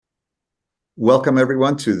Welcome,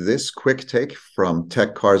 everyone, to this quick take from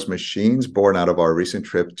Tech Cars Machines, born out of our recent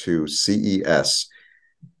trip to CES.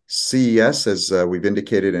 CES, as we've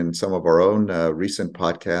indicated in some of our own recent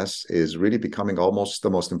podcasts, is really becoming almost the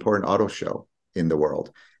most important auto show in the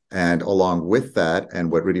world. And along with that,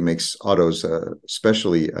 and what really makes autos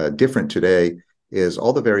especially different today, is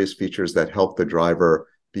all the various features that help the driver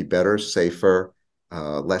be better, safer,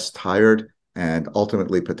 less tired, and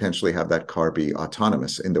ultimately potentially have that car be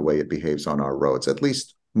autonomous in the way it behaves on our roads, at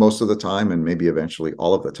least most of the time, and maybe eventually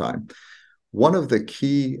all of the time. One of the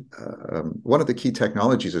key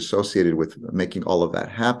technologies associated with making all of that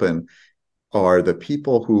happen are the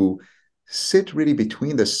people who sit really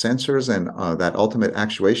between the sensors and that ultimate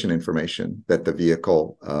actuation information that the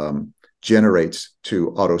vehicle generates to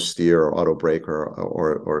auto steer or auto brake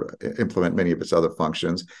or implement many of its other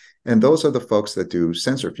functions. And those are the folks that do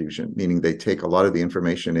sensor fusion, meaning they take a lot of the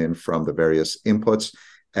information in from the various inputs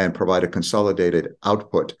and provide a consolidated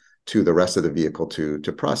output to the rest of the vehicle to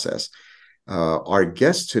process. Our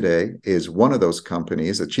guest today is one of those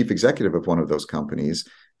companies, the chief executive of one of those companies.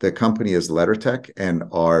 The company is LeddarTech, and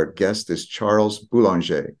our guest is Charles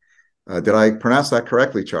Boulanger. Did I pronounce that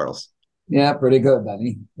correctly, Charles? Yeah, pretty good,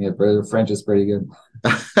 Danny. Yeah, French is pretty good.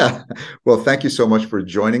 Well, thank you so much for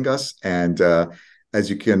joining us. And as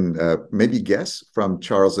you can maybe guess from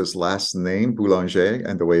Charles's last name, Boulanger,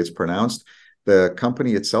 and the way it's pronounced, the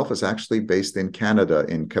company itself is actually based in Canada,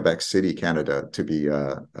 in Quebec City, Canada, to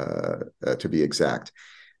be exact.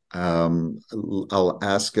 I'll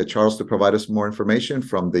ask Charles to provide us more information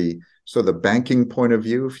from the banking point of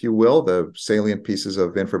view, if you will. The salient pieces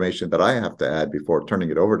of information that I have to add before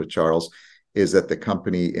turning it over to Charles is that the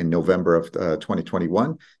company in November of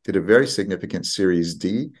 2021 did a very significant Series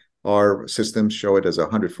D. Our systems show it as a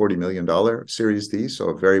 $140 million Series D, so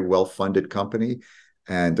a very well-funded company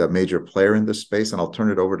and a major player in this space. And I'll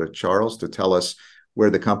turn it over to Charles to tell us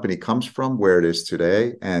where the company comes from, where it is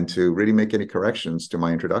today, and to really make any corrections to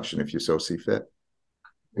my introduction, if you so see fit.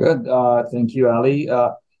 Good. Thank you, Ali.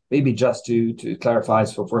 Maybe just to clarify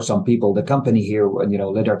for some people, the company here,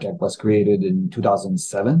 LeddarTech was created in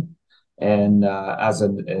 2007. And as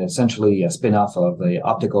essentially a spin-off of the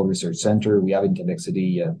Optical Research Center we have in Quebec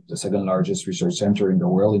City, the second largest research center in the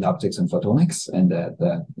world in optics and photonics, and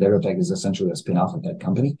the LeddarTech is essentially a spin-off of that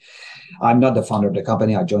company. I'm not the founder of the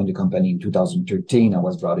company. I joined the company in 2013. I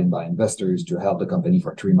was brought in by investors to help the company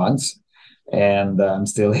for 3 months, and I'm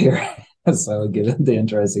still here. So given the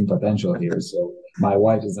interesting potential here, so my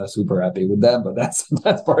wife is not super happy with that, but that's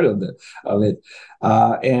part of it.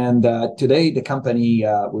 And today the company,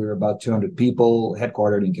 we're about 200 people,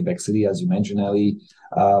 headquartered in Quebec City, as you mentioned, Ali.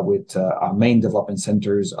 With our main development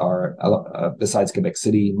centers are besides Quebec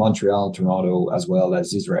City, Montreal, Toronto, as well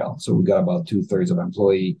as Israel. So we got about 2/3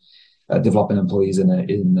 of development employees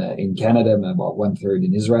in Canada, and about 1/3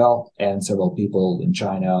 in Israel, and several people in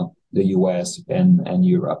China, the US, and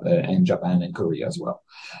Europe, and Japan and Korea as well.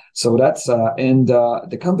 So that's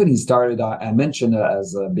the company started. I mentioned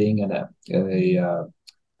as being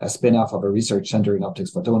a spin-off of a research center in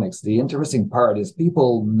optics photonics. The interesting part is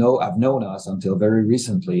people have known us until very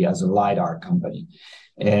recently as a LiDAR company.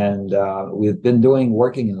 And we've been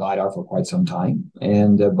working in LiDAR for quite some time.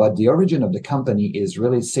 But the origin of the company is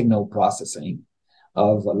really signal processing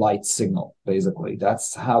of a light signal, basically.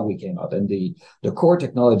 That's how we came out. And the core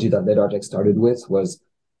technology that LeddarTech started with was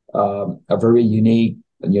a very unique,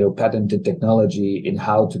 patented technology in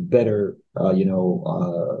how to better,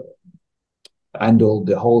 handle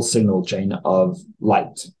the whole signal chain of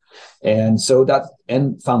light. And so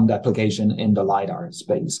found application in the LiDAR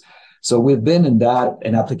space. So we've been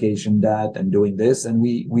in application and doing this, and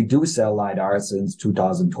we do sell LiDAR since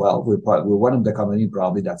 2012. We're one of the company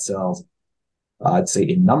probably that sells, I'd say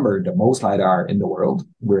in number, the most LiDAR in the world.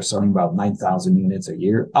 We're selling about 9,000 units a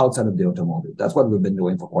year outside of the automotive. That's what we've been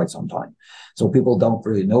doing for quite some time. So people don't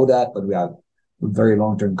really know that, but we have very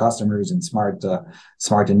long-term customers in smart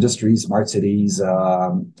industries, smart cities,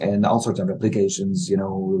 and all sorts of applications,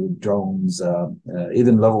 drones,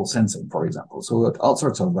 even level sensing, for example. So all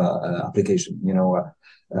sorts of application,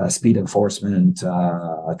 speed enforcement,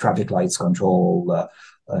 traffic lights control,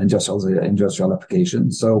 industrial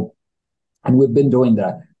applications. So, and we've been doing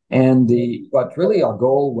that. But really our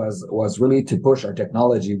goal was really to push our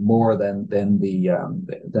technology more than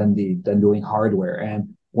doing hardware.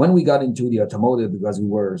 And when we got into the automotive, because we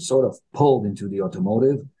were sort of pulled into the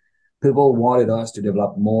automotive, people wanted us to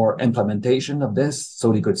develop more implementation of this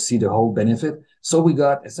so they could see the whole benefit. So we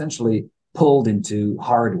got essentially pulled into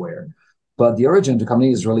hardware. But the origin of the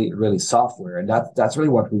company is really, really software. And that's really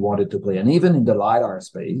what we wanted to play. And even in the LiDAR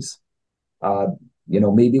space,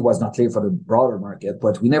 maybe was not clear for the broader market,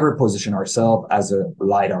 but we never position ourselves as a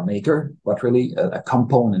LiDAR maker, but really a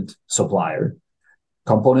component supplier.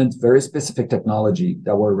 Component, very specific technology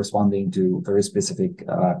that were responding to very specific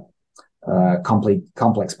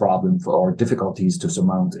complex problems or difficulties to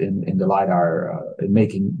surmount in the LiDAR, in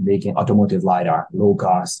making automotive LiDAR low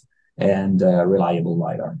cost and reliable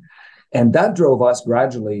LiDAR. And that drove us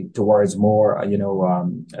gradually towards more,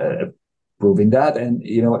 proving that. And,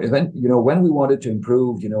 when we wanted to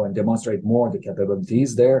improve, and demonstrate more the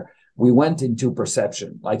capabilities there, we went into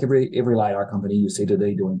perception. Like every LiDAR company you see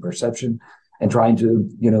today doing perception and trying to,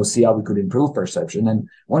 see how we could improve perception. And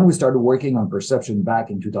when we started working on perception back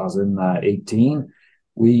in 2018,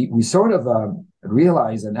 we sort of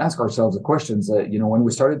realized and asked ourselves the questions that, when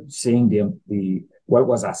we started seeing the what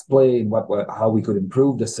was at play and how we could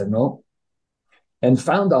improve the signal, and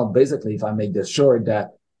found out basically, if I make this short,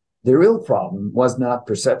 that the real problem was not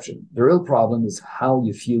perception. The real problem is how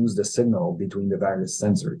you fuse the signal between the various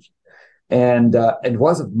sensors. And it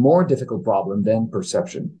was a more difficult problem than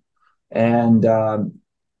perception. And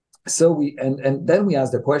so then we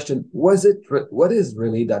asked the question, what is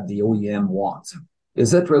really that the OEM wants?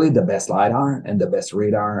 Is it really the best LiDAR and the best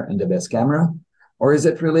radar and the best camera? Or is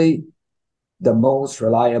it really the most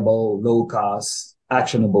reliable, low cost,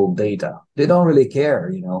 actionable data? They don't really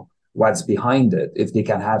care, what's behind it. If they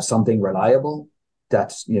can have something reliable,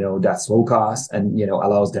 that's low cost and,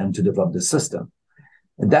 allows them to develop the system.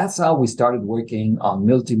 And that's how we started working on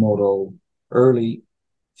multimodal early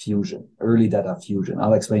data fusion.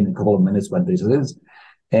 I'll explain in a couple of minutes what this is.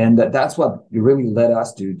 And that's what really led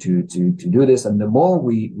us to do this. And the more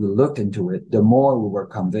we looked into it, the more we were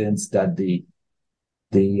convinced that the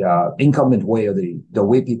incumbent way, or the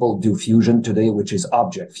way people do fusion today, which is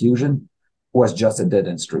object fusion, was just a dead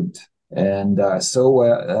end street. And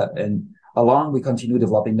along we continue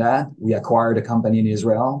developing that. We acquired a company in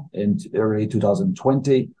Israel in early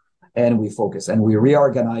 2020, and we focus and we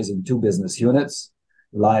reorganize in two business units: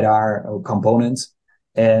 LiDAR components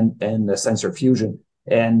and the sensor fusion.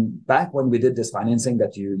 And back when we did this financing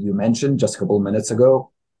that you mentioned just a couple of minutes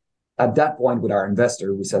ago, at that point with our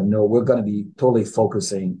investor, we said, no, we're going to be totally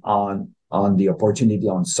focusing on the opportunity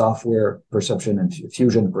on software perception and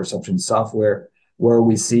fusion perception software, where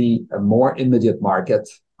we see a more immediate market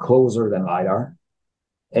closer than LiDAR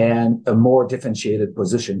and a more differentiated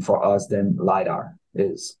position for us than LiDAR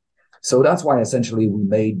is. So that's why essentially we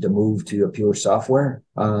made the move to a pure software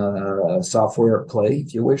play,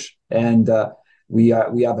 if you wish. And we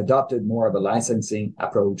have adopted more of a licensing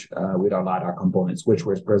approach with our LiDAR components, which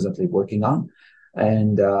we're presently working on,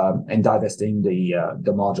 and divesting the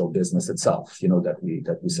module business itself, that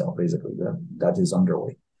we sell basically. That is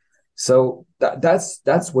underway. So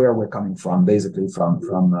that's where we're coming from, basically from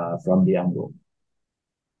the angle.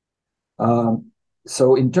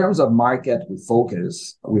 So in terms of market, we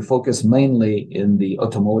focus mainly in the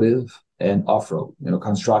automotive and off-road,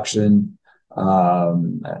 construction,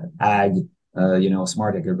 ag,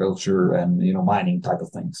 smart agriculture, and mining type of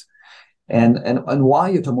things. And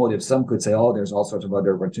why automotive? Some could say, oh, there's all sorts of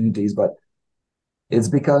other opportunities, but it's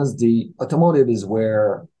because the automotive is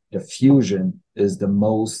where the fusion is the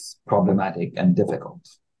most problematic and difficult.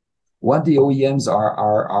 What the OEMs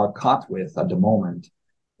are caught with at the moment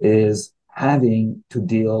is having to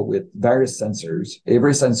deal with various sensors.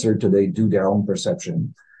 Every sensor today do their own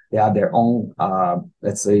perception. They have their own,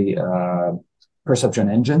 perception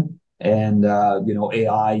engine and,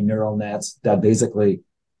 AI neural nets that basically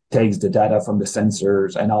takes the data from the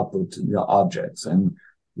sensors and output the objects. And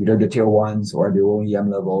either the tier ones or the OEM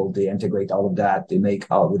level, they integrate all of that. They make,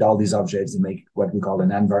 with all these objects, they make what we call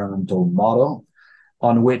an environmental model,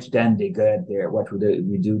 on which then they get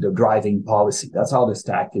we do the driving policy. That's how the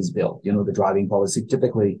stack is built. The driving policy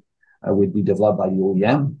typically would be developed by the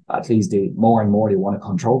OEM. At least they more and more they want to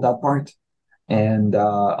control that part and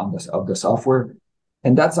of the software,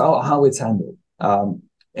 and that's how it's handled.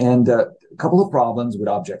 And a couple of problems with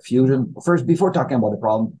object fusion. First, before talking about the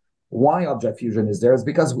problem, why object fusion is there is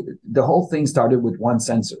because the whole thing started with one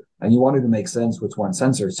sensor, and you wanted to make sense with one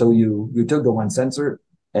sensor. So you took the one sensor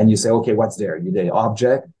and you say, okay, what's there? You did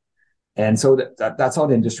object. And so that's how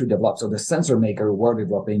the industry developed. So the sensor maker were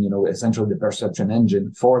developing, essentially the perception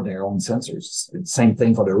engine for their own sensors. It's same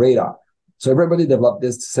thing for the radar. So everybody developed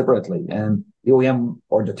this separately. And the OEM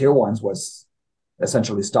or the tier ones was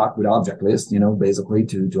essentially stuck with object list, basically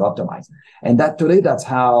to optimize. And that's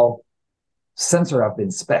how sensor have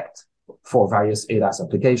been spec'd for various ADAS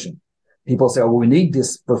application. People say, oh, we need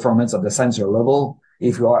this performance of the sensor level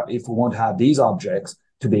if we want to have these objects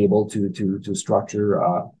to be able to structure,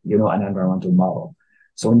 an environmental model.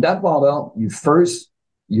 So in that model, you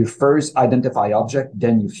you first identify object,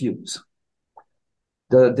 then you fuse.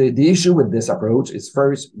 The issue with this approach is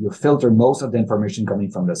first, you filter most of the information coming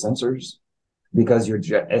from the sensors because you're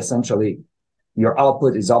essentially, your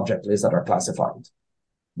output is object lists that are classified.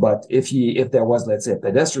 But if there was, let's say, a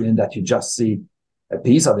pedestrian that you just see a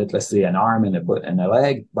piece of it, let's say an arm and a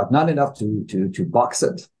leg, but not enough to box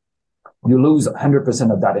it, you lose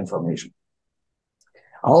 100% of that information.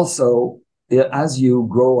 Also, as you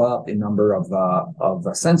grow up in number of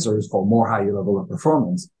sensors for more higher level of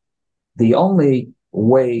performance, the only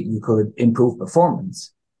way you could improve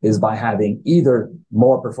performance is by having either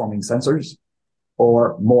more performing sensors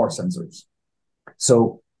or more sensors.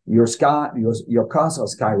 So your costs are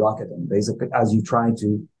skyrocketing basically as you try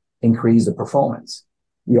to increase the performance.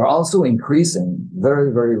 You're also increasing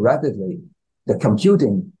very, very rapidly the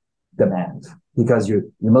computing demand because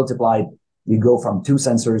you go from 2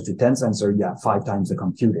 sensors to 10 sensors, you have 5 times the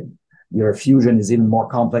computing. Your fusion is even more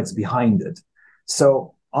complex behind it.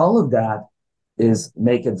 So all of that is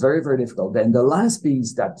make it very, very difficult. Then the last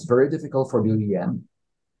piece that's very difficult for the OEM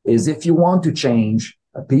is if you want to change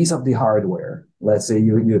a piece of the hardware, let's say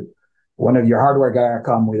one of your hardware guys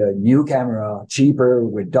come with a new camera, cheaper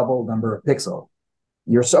with double number of pixels.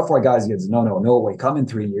 Your software guys gets, no way, come in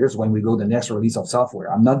 3 years when we go the next release of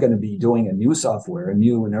software. I'm not going to be doing a new software, a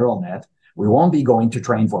new neural net. We won't be going to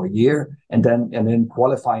train for a year and then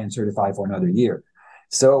qualify and certify for another year.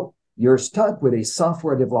 So you're stuck with a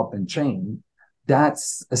software development chain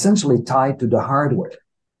that's essentially tied to the hardware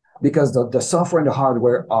because the software and the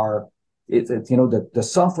hardware are, the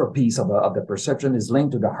software piece of the perception is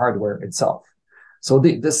linked to the hardware itself. So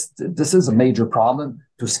this is a major problem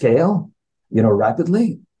to scale,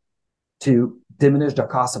 rapidly, to diminish the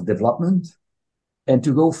cost of development, and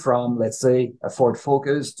to go from, let's say, a Ford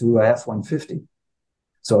Focus to a F-150.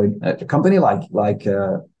 So a company like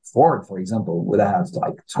Ford, for example, would have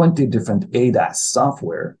like 20 different ADAS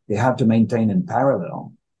software they have to maintain in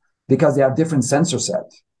parallel because they have different sensor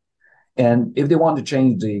sets. And if they want to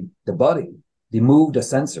change the body, they move the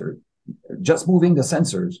sensor, just moving the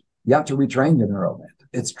sensors, you have to retrain the neural net.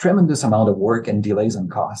 It's tremendous amount of work and delays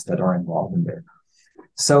and costs that are involved in there.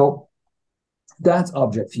 So that's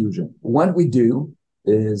object fusion. What we do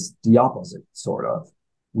is the opposite, sort of.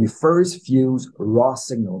 We first fuse raw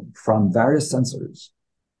signal from various sensors.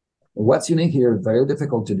 What's unique here, very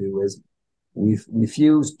difficult to do, is we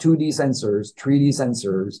fuse 2D sensors, 3D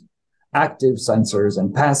sensors, active sensors,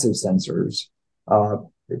 and passive sensors,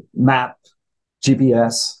 map,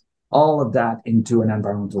 GPS, all of that into an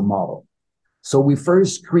environmental model. So we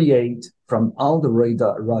first create from all the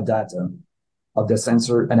raw data of the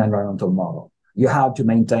sensor an environmental model. You have to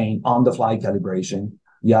maintain on-the-fly calibration.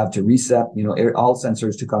 You have to reset, all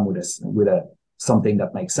sensors to come with something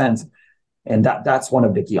that makes sense. And that's one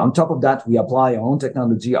of the key. On top of that, we apply our own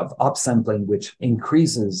technology of upsampling, which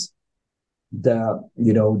increases the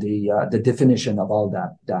definition of all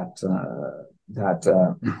that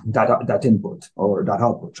input or that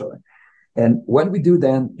output, sorry. And what we do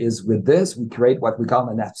then is with this, we create what we call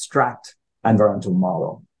an abstract environmental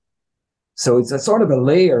model. So it's a sort of a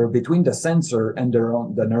layer between the sensor and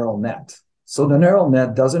the neural net. So the neural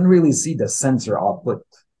net doesn't really see the sensor output.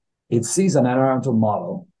 It sees an environmental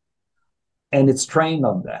model and it's trained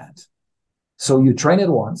on that. So you train it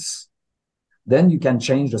once, then you can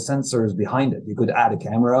change the sensors behind it. You could add a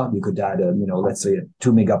camera, you could add let's say a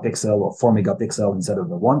 2 megapixel or 4 megapixel instead of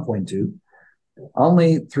the 1.2.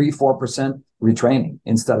 Only 3-4% retraining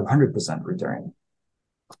instead of 100% retraining.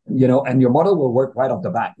 And your model will work right off the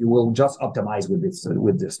bat. You will just optimize with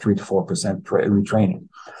this 3 to 4% retraining.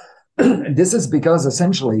 This is because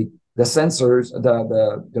essentially the sensors,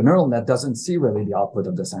 the neural net doesn't see really the output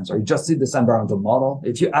of the sensor. You just see this environmental model.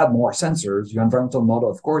 If you add more sensors, your environmental model,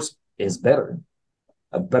 of course, is better,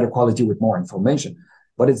 a better quality with more information.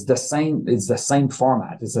 But it's the same. It's the same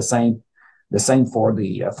format. It's the same for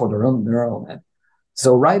the neural net.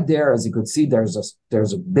 So right there, as you could see,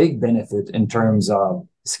 there's a big benefit in terms of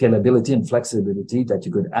scalability and flexibility that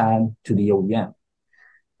you could add to the OEM.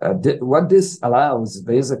 What this allows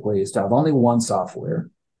basically is to have only one software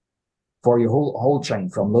for your whole chain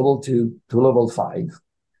from level 2 to level 5.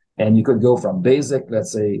 And you could go from basic,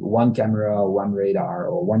 let's say 1 camera, 1 radar,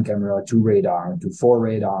 or 1 camera, 2 radar, to 4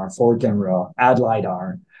 radar, 4 camera, add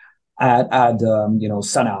LiDAR, add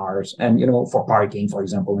sonars, and, for parking, for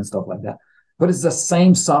example, and stuff like that. But it's the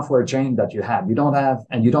same software chain that you have. You don't have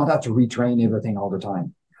to retrain everything all the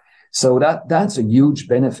time. So that's a huge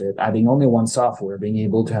benefit, having only one software, being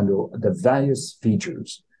able to handle the various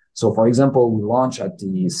features. So, for example, we launched at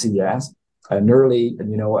the CES an early,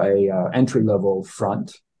 entry level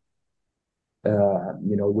front,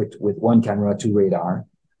 with 1 camera, 2 radar,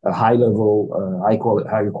 a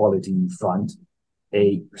higher quality front,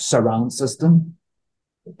 a surround system,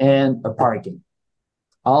 and a parking,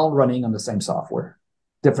 all running on the same software,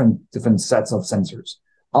 different sets of sensors,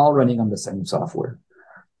 all running on the same software.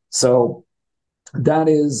 So that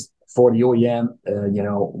is for the OEM,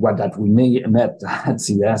 what that we met at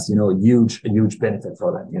CES, a huge benefit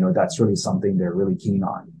for them. That's really something they're really keen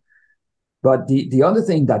on. But the other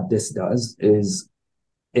thing that this does is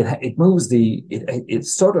it moves it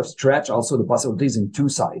sort of stretch also the possibilities in two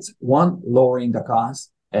sides. One, lowering the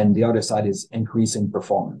cost, and the other side is increasing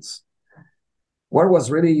performance. What was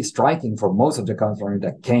really striking for most of the customers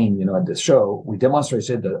that came, at the show, we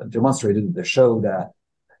demonstrated at the show that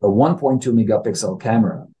a 1.2 megapixel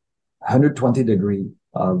camera, 120 degree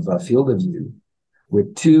of field of view,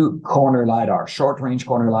 with two corner LiDAR, short range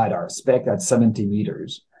corner LiDAR, spec at 70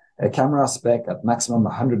 meters, a camera spec at maximum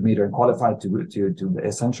 100 meter, and qualified to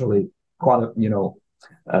essentially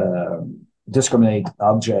discriminate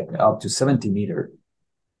object up to 70 meter.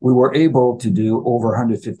 We were able to do over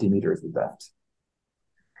 150 meters with that.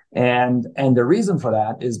 And the reason for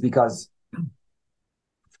that is because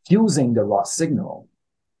fusing the raw signal,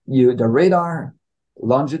 the radar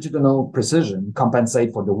longitudinal precision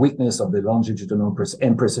compensate for the weakness of the longitudinal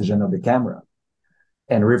imprecision of the camera.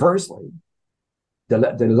 And reversely,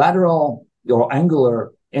 the lateral or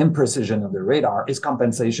angular imprecision of the radar is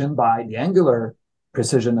compensation by the angular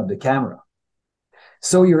precision of the camera.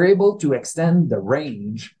 So you're able to extend the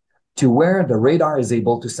range to where the radar is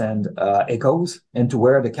able to send echoes and to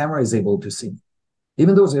where the camera is able to see,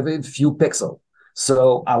 even though it's a very few pixels.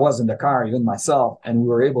 So I was in the car, even myself, and we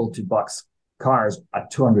were able to box cars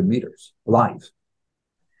at 200 meters live,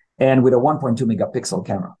 and with a 1.2 megapixel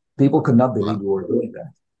camera. People could not believe we were doing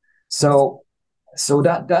that. So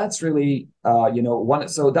that's really one.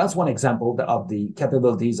 So that's one example of the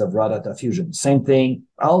capabilities of raw data fusion. Same thing.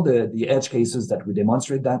 All the edge cases that we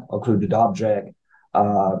demonstrate that occluded object.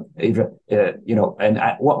 One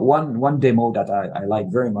demo that I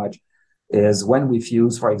like very much is when we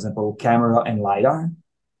fuse, for example, camera and LiDAR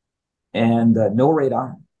and no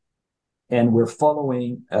radar, and we're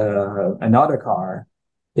following another car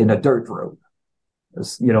in a dirt road,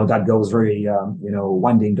 that goes very,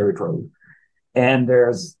 winding dirt road. And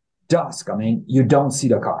there's dust coming. You don't see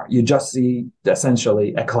the car. You just see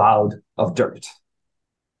essentially a cloud of dirt.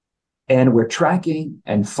 And we're tracking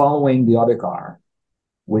and following the other car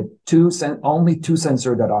with only two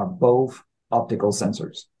sensors that are both optical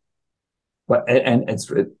sensors. And it's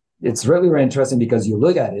really, really interesting because you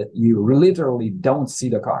look at it, you literally don't see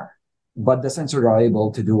the car, but the sensors are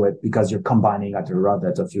able to do it because you're combining at the raw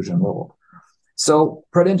data fusion level. So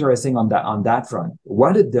pretty interesting on that front.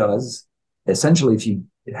 What it does, essentially,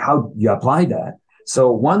 how you apply that.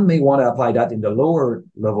 So one may want to apply that in the lower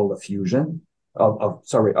level of fusion of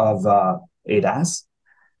ADAS,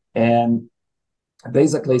 and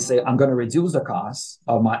basically say, I'm going to reduce the cost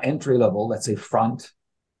of my entry level, let's say front,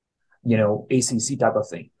 ACC type of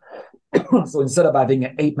thing. So instead of having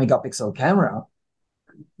an 8 megapixel camera,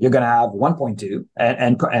 you're going to have 1.2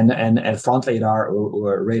 and front radar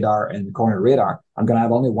or radar and corner radar. I'm going to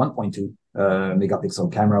have only 1.2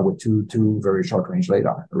 megapixel camera with two very short range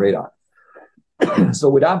radar. So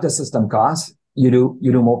without the system cost, you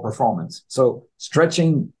do more performance. So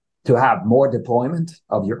stretching to have more deployment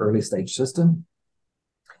of your early stage system.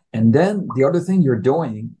 And then the other thing you're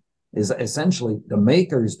doing is essentially the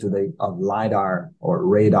makers today of LiDAR or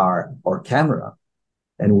radar or camera.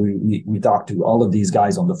 And we talked to all of these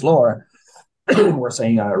guys on the floor. We're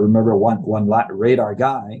saying, I remember one radar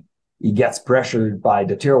guy, he gets pressured by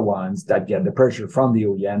the tier ones that get the pressure from the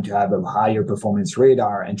OEM to have a higher performance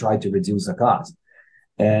radar and try to reduce the cost.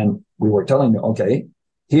 And we were telling them, okay,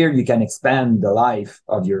 here you can expand the life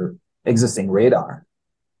of your existing radar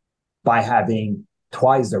by having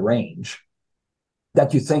twice the range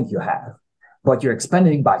that you think you have, but you're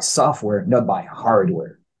expanding by software, not by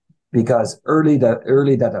hardware, because early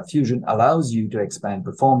data fusion allows you to expand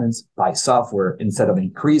performance by software instead of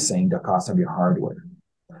increasing the cost of your hardware.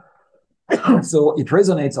 So it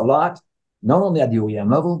resonates a lot, not only at the OEM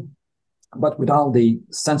level, but with all the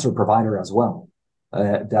sensor provider as well,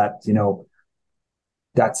 that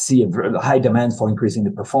see a high demand for increasing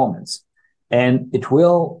the performance. And it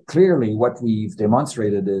will clearly, what we've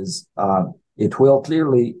demonstrated is, it will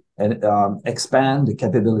clearly expand the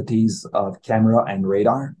capabilities of camera and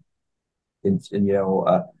radar,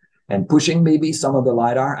 and pushing maybe some of the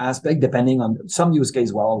LiDAR aspect, depending on some use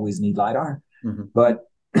case will always need LiDAR, but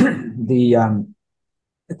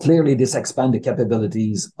clearly this expand the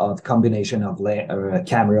capabilities of combination of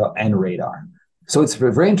camera and radar. So it's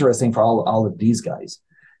very interesting for all of these guys.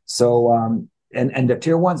 So and the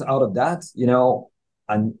tier ones out of that,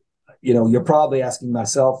 and you're probably asking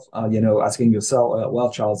yourself,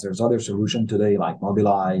 well, Charles, there's other solution today like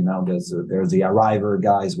Mobileye. Now there's the Arriver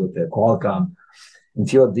guys with the Qualcomm, and a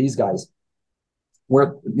few of these guys.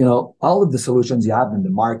 Where all of the solutions you have in the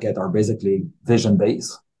market are basically vision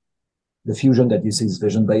based. The Fusion that you see is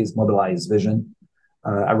vision based. Mobileye is vision.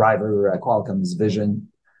 Arriver, Qualcomm is vision.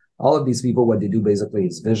 All of these people, what they do basically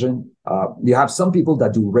is vision. You have some people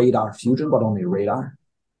that do radar fusion, but only radar.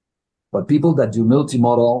 But people that do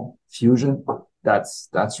multimodal fusion, that's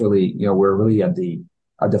really, we're really at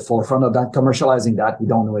the forefront of that, commercializing that. We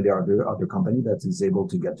don't know any other company that is able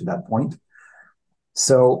to get to that point.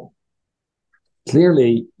 So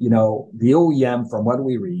clearly, the OEM, from what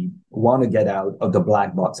we read, want to get out of the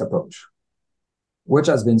black box approach, which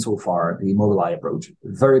has been so far the Mobileye approach.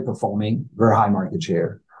 Very performing, very high market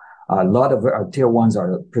share. A lot of our tier ones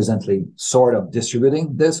are presently sort of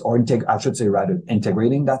distributing this, or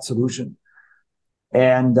integrating that solution.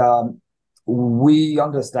 And we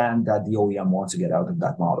understand that the OEM wants to get out of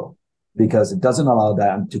that model because it doesn't allow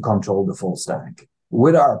them to control the full stack.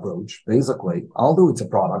 With our approach, basically, although it's a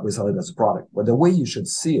product, we sell it as a product, but the way you should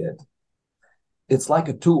see it, it's like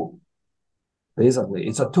a tool. Basically,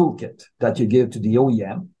 it's a toolkit that you give to the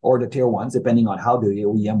OEM or the tier ones, depending on how the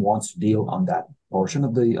OEM wants to deal on that portion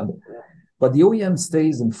of but the OEM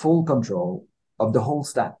stays in full control of the whole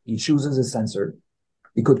stack. He chooses his sensor.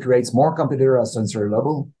 He could create more computer at sensor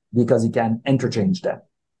level because he can interchange them.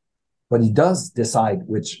 But he does decide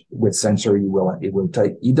which sensor it will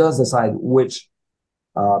take. He does decide which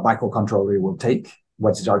microcontroller he will take,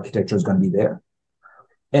 what his architecture is going to be there.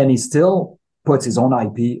 And he still puts his own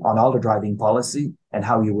IP on all the driving policy and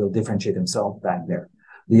how he will differentiate himself back there.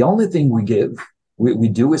 The only thing we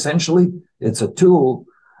do essentially, it's a tool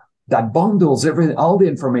that bundles all the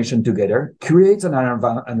information together, creates an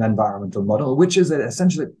environmental model, which is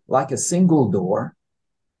essentially like a single door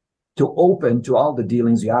to open to all the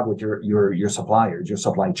dealings you have with your suppliers, your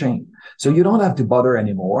supply chain. So you don't have to bother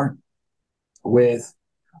anymore with,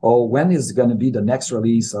 when is going to be the next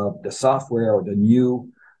release of the software or the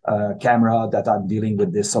new camera that I'm dealing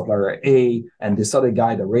with this supplier A and this other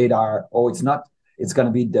guy, the radar. It's going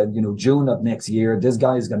to be June of next year. This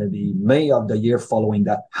guy is going to be May of the year following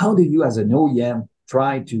that. How do you as an OEM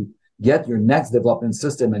try to get your next development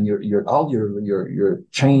system and your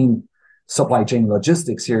supply chain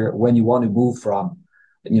logistics here when you want to move from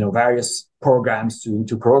various programs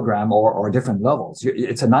to program or different levels?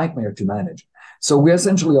 It's a nightmare to manage. So we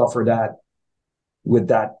essentially offer that with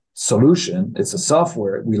that solution. It's a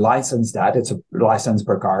software. We license that. It's a license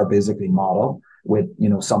per car basically model with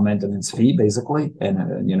some maintenance fee basically, and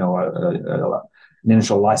an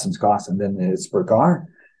initial license cost, and then it's per car.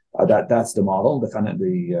 That's the model,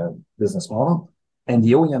 the business model. And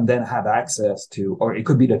the OEM then have access to, or it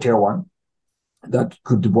could be the tier one that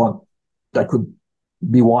could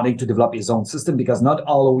be wanting to develop his own system, because not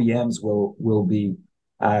all OEMs will be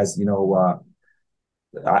as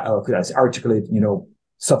articulate,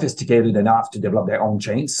 sophisticated enough to develop their own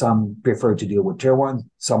chain. Some prefer to deal with tier one.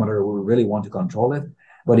 Some other will really want to control it.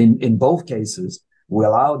 But in both cases, we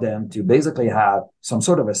allow them to basically have some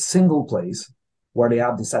sort of a single place where they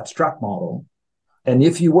have this abstract model. And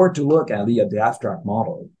if you were to look at the abstract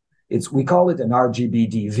model, we call it an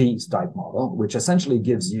RGB-DV type model, which essentially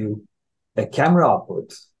gives you a camera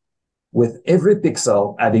output with every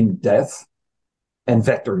pixel having depth and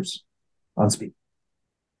vectors on speed.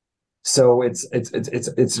 So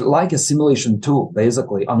it's like a simulation tool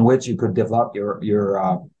basically on which you could develop your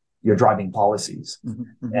driving policies.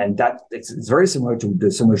 Mm-hmm. And that it's very similar to the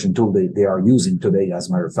simulation tool they are using today, as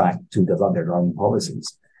a matter of fact, to develop their driving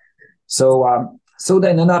policies. So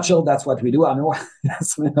then in a nutshell, that's what we do. I know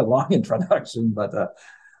that's been a long introduction, but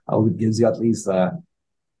it gives you at least a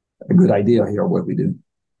good idea here of what we do.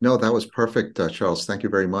 No, that was perfect, Charles. Thank you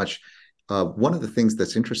very much. One of the things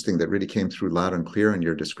that's interesting that really came through loud and clear in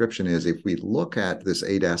your description is if we look at this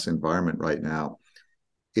ADAS environment right now,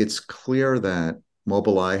 it's clear that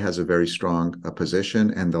Mobileye has a very strong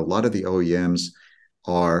position, and a lot of the OEMs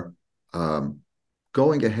are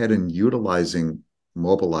going ahead and utilizing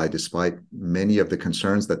Mobileye despite many of the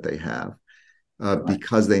concerns that they have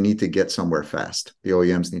because they need to get somewhere fast. The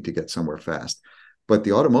OEMs need to get somewhere fast. But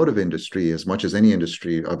the automotive industry, as much as any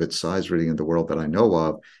industry of its size really in the world that I know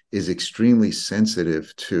of, is extremely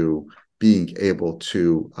sensitive to being able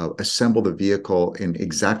to assemble the vehicle in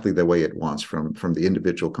exactly the way it wants, from the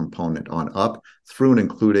individual component on up through and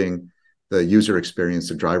including the user experience,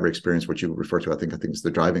 the driver experience, what you refer to, I think is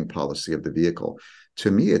the driving policy of the vehicle.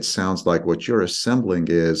 To me, it sounds like what you're assembling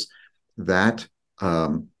is that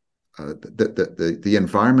the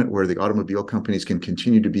environment where the automobile companies can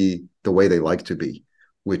continue to be the way they like to be,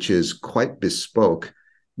 which is quite bespoke,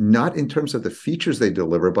 not in terms of the features they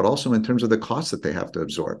deliver, but also in terms of the costs that they have to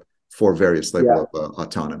absorb for various level of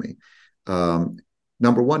autonomy.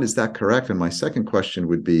 Number one, is that correct? And my second question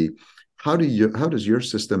would be, how does your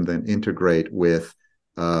system then integrate with,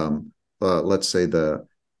 let's say,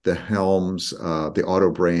 the Helms, the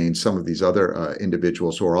Autobrain, some of these other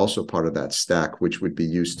individuals who are also part of that stack, which would be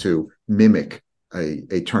used to mimic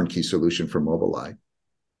a turnkey solution for Mobileye?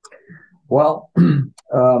 Well,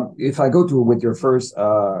 if I go to with your first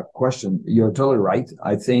question, you're totally right.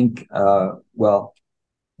 I think, well,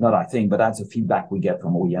 not I think, but that's the feedback we get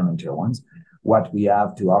from OEM and tier ones. What we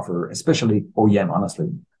have to offer, especially OEM, honestly,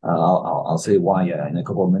 I'll say why in a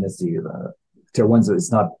couple of minutes. The tier ones,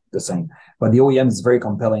 it's not the same, but the OEM is very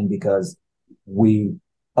compelling because we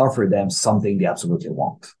offer them something they absolutely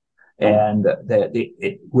want, and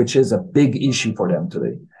which is a big issue for them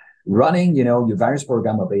today. Running, your various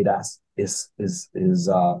program of ADAS is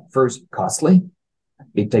first costly.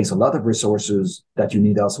 It takes a lot of resources that you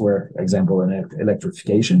need elsewhere. Example, in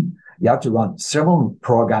electrification, you have to run several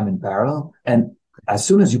programs in parallel, and as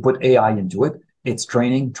soon as you put AI into it, it's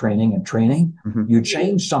training. Mm-hmm. You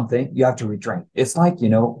change something, you have to retrain. It's like,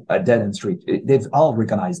 a dead end street. They've all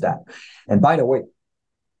recognized that. And by the way,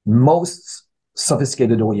 most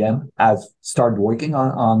sophisticated OEM have started working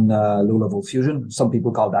on low-level fusion. Some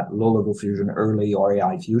people call that low-level fusion early or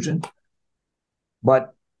AI fusion,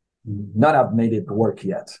 but none have made it work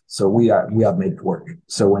yet. So we have made it work.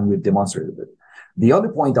 So when we've demonstrated it. The other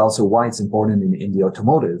point also why it's important in the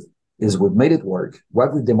automotive is we've made it work.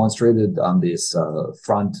 What we demonstrated on this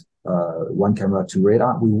front one camera, two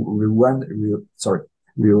radar, we run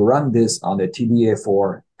this on a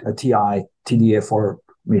TDA4, a TI TDA4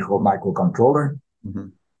 microcontroller. Mm-hmm.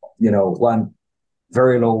 One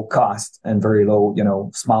very low cost and very low,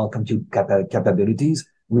 small compute capabilities.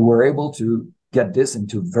 We were able to get this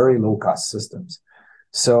into very low cost systems.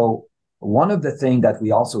 So one of the things that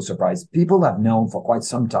we also surprised, people have known for quite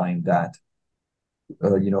some time that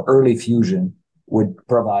early fusion would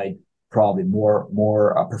provide probably more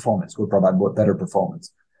performance, would provide better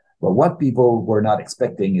performance. But what people were not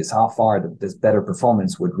expecting is how far this better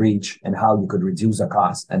performance would reach and how you could reduce the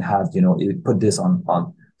cost and have, put this on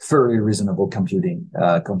fairly reasonable computing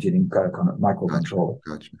microcontroller.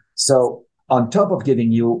 Gotcha. So on top of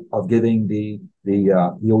giving the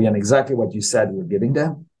OEM exactly what you said we're giving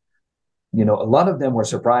them, a lot of them were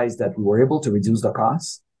surprised that we were able to reduce the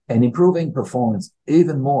costs and improving performance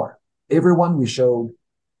even more. Everyone we showed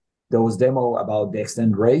those demo about the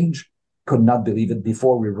extended range could not believe it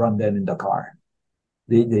before we run them in the car.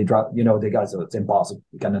 They drop, the guys, it's impossible.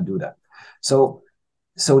 We cannot do that. So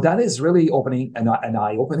that is really opening an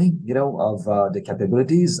eye-opening, of the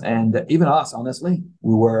capabilities. And even us, honestly,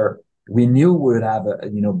 we knew we would have a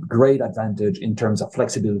great advantage in terms of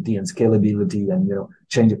flexibility and scalability and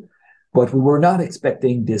change it, but we were not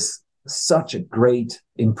expecting such a great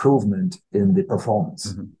improvement in the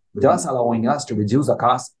performance, mm-hmm. thus allowing us to reduce the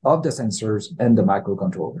cost of the sensors and the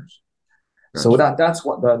microcontrollers. Gotcha. So that's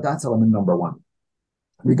element number one.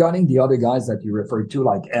 Regarding the other guys that you referred to,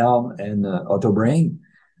 like Elm and Autobrain,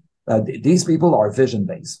 these people are vision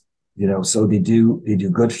based. So they do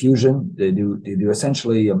good fusion. They do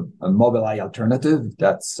essentially a Mobileye alternative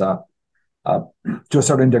that's to a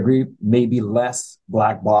certain degree maybe less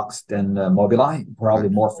black box than Mobileye, probably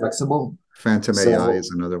right. More flexible. Phantom AI is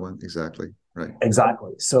another one, exactly. Right.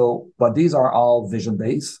 Exactly. So, but these are all vision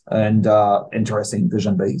based and interesting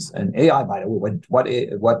vision based. And AI, by the way,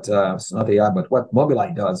 it's not AI, but what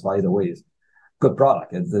Mobileye does, by the way, is good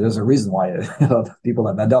product. There's a reason why a lot of people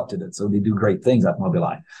have adopted it. So they do great things at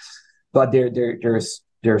Mobileye. But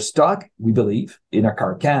they're stuck, we believe, in a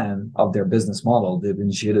carcan of their business model. They've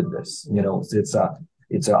initiated this.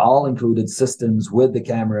 It's a all-included systems with the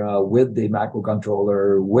camera, with the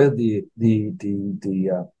microcontroller, with the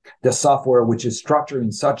software, which is structured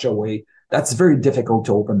in such a way that's very difficult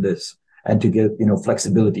to open this and to get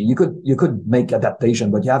flexibility. You could make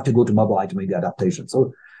adaptation, but you have to go to Mobileye to make the adaptation.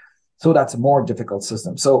 So that's a more difficult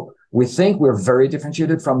system. So we think we're very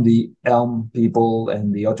differentiated from the Elm people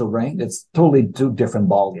and the Autobrain. It's totally two different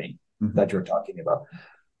ballgame mm-hmm. that you're talking about.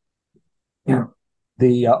 Yeah.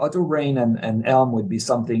 The Autobrain and Elm would be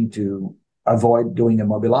something to avoid doing a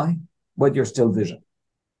Mobileye, but you're still vision.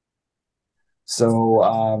 So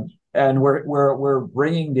and we're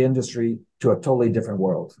bringing the industry to a totally different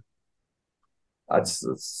world.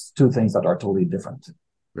 It's two things that are totally different.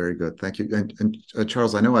 Very good. Thank you. And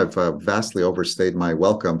Charles, I know I've vastly overstayed my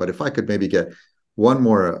welcome, but if I could maybe get one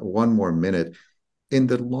more minute. In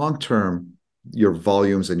the long term, your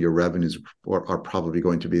volumes and your revenues are probably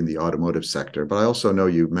going to be in the automotive sector. But I also know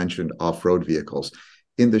you mentioned off-road vehicles.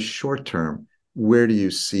 In the short term, where do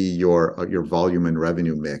you see your volume and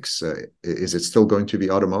revenue mix? Is it still going to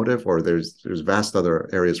be automotive, or there's vast other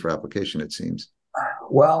areas for application, it seems?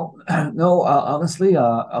 Well, no, honestly,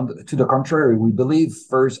 to the contrary, we believe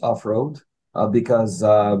first off-road because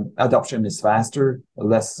adoption is faster,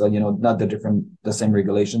 less, not the same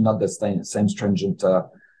regulation, not the same stringent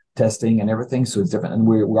testing and everything. So it's different. And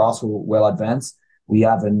we're also well advanced. We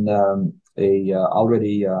have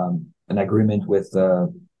already an agreement with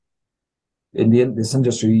in this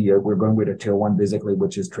industry. We're going with a tier one, basically,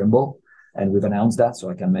 which is Trimble. And we've announced that, so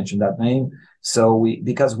I can mention that name. So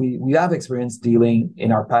because we have experience dealing in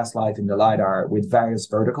our past life in the LiDAR with various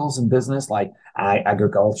verticals in business, like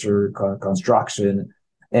agriculture, construction,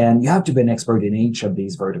 and you have to be an expert in each of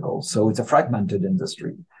these verticals. So it's a fragmented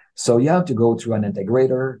industry. So you have to go through an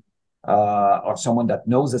integrator or someone that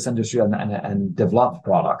knows this industry and develop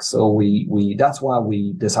products. So that's why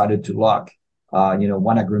we decided to lock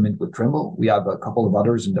one agreement with Trimble. We have a couple of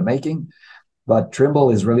others in the making. But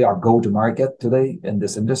Trimble is really our go-to-market today in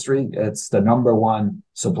this industry. It's the number one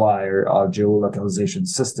supplier of geolocalization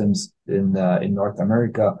systems in North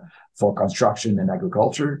America for construction and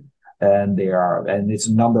agriculture, and it's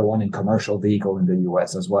number one in commercial vehicle in the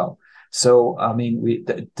U.S. as well. So I mean,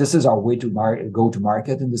 this is our way to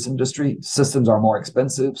go-to-market in this industry. Systems are more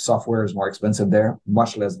expensive, software is more expensive there,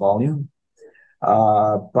 much less volume.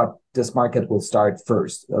 But this market will start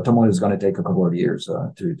first. Automotive is going to take a couple of years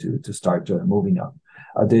to start moving on.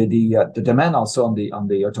 The demand also on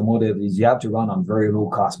the automotive is you have to run on very low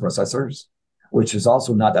cost processors, which is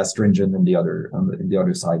also not as stringent in the other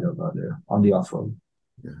side of on the off road.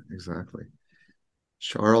 Yeah, exactly.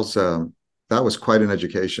 Charles, that was quite an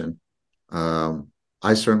education.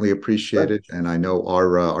 I certainly appreciate it, and I know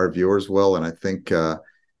our viewers will, and I think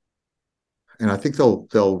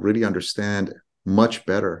they'll really understand much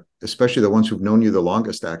better, especially the ones who've known you the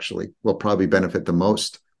longest, actually, will probably benefit the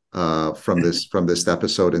most from this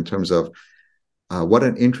episode in terms of what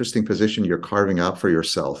an interesting position you're carving out for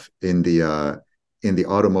yourself in the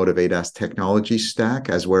automotive ADAS technology stack,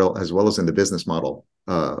 as well as in the business model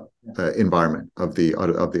environment of the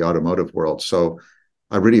automotive world. So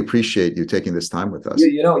I really appreciate you taking this time with us.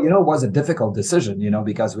 It was a difficult decision,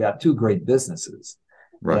 because we had two great businesses,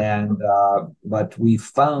 right? And but we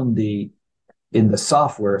found in the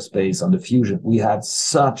software space on the Fusion, we had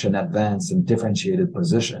such an advanced and differentiated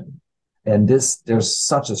position. And there's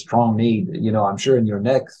such a strong need. I'm sure in your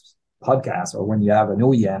next podcast or when you have an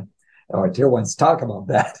OEM or tier ones talk about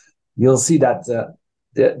that, you'll see that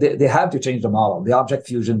they have to change the model. The object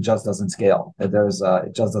fusion just doesn't scale. It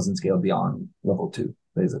just doesn't scale beyond level 2,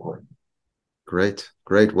 basically. Great.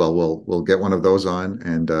 Well, we'll get one of those on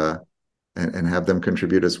and have them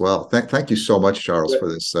contribute as well. Thank you so much, Charles, for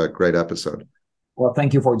this great episode. Well,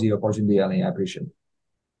 thank you for the opportunity, Ali. I appreciate it.